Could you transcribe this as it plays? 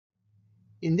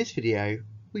In this video,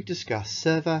 we discuss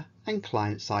server and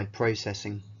client-side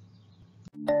processing.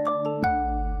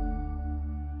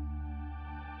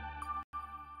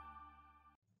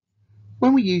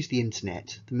 When we use the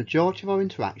internet, the majority of our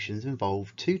interactions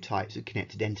involve two types of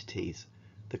connected entities,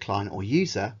 the client or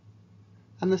user,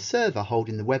 and the server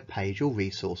holding the web page or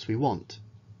resource we want.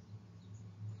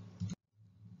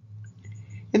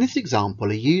 In this example,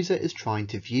 a user is trying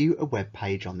to view a web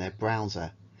page on their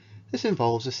browser. This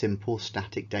involves a simple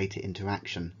static data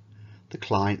interaction. The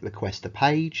client requests the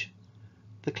page,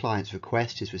 the client's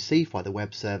request is received by the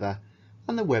web server,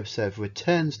 and the web server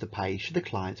returns the page to the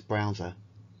client's browser.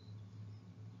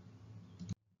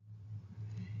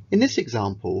 In this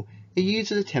example, a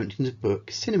user is attempting to book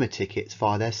cinema tickets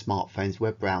via their smartphone's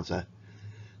web browser.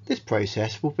 This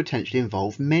process will potentially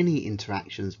involve many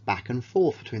interactions back and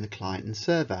forth between the client and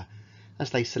server, as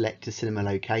they select a cinema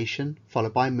location,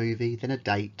 followed by a movie, then a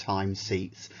date, time,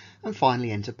 seats, and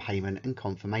finally enter payment and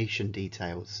confirmation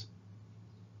details.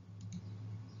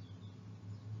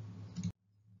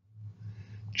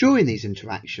 During these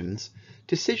interactions,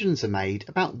 decisions are made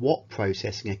about what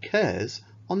processing occurs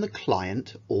on the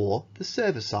client or the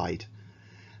server side,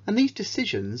 and these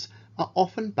decisions are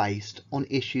often based on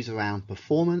issues around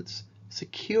performance,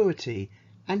 security,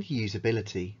 and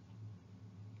usability.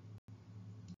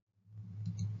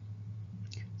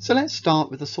 So let's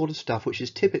start with the sort of stuff which is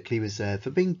typically reserved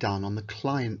for being done on the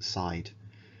client side.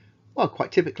 Well,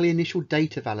 quite typically initial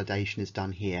data validation is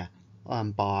done here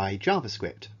by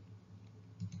JavaScript.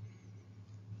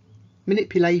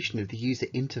 Manipulation of the user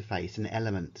interface and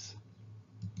elements.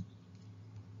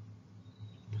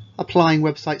 Applying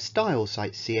website styles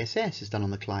like CSS is done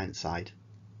on the client side.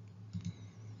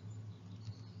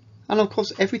 And of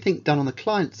course, everything done on the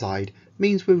client side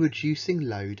means we're reducing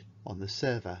load on the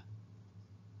server.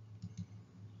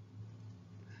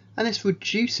 And this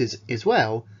reduces as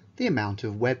well the amount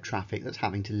of web traffic that's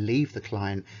having to leave the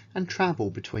client and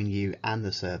travel between you and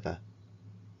the server.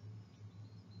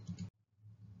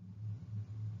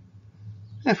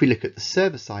 Now, if we look at the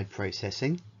server-side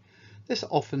processing, this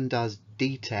often does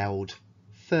detailed,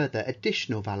 further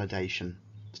additional validation,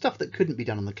 stuff that couldn't be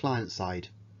done on the client side.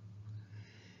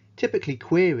 Typically,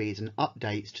 queries and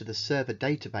updates to the server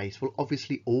database will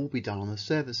obviously all be done on the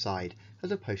server side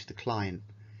as opposed to the client.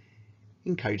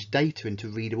 Encodes data into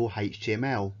readable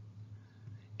HTML.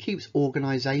 Keeps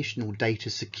organizational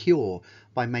data secure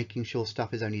by making sure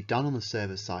stuff is only done on the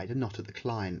server side and not at the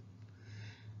client.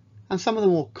 And some of the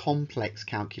more complex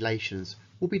calculations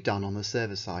will be done on the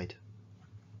server side.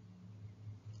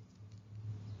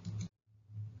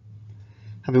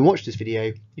 Having watched this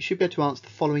video, you should be able to answer the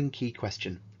following key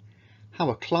question.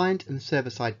 How are client and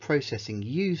server-side processing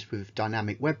used with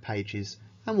dynamic web pages,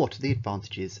 and what are the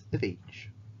advantages of each?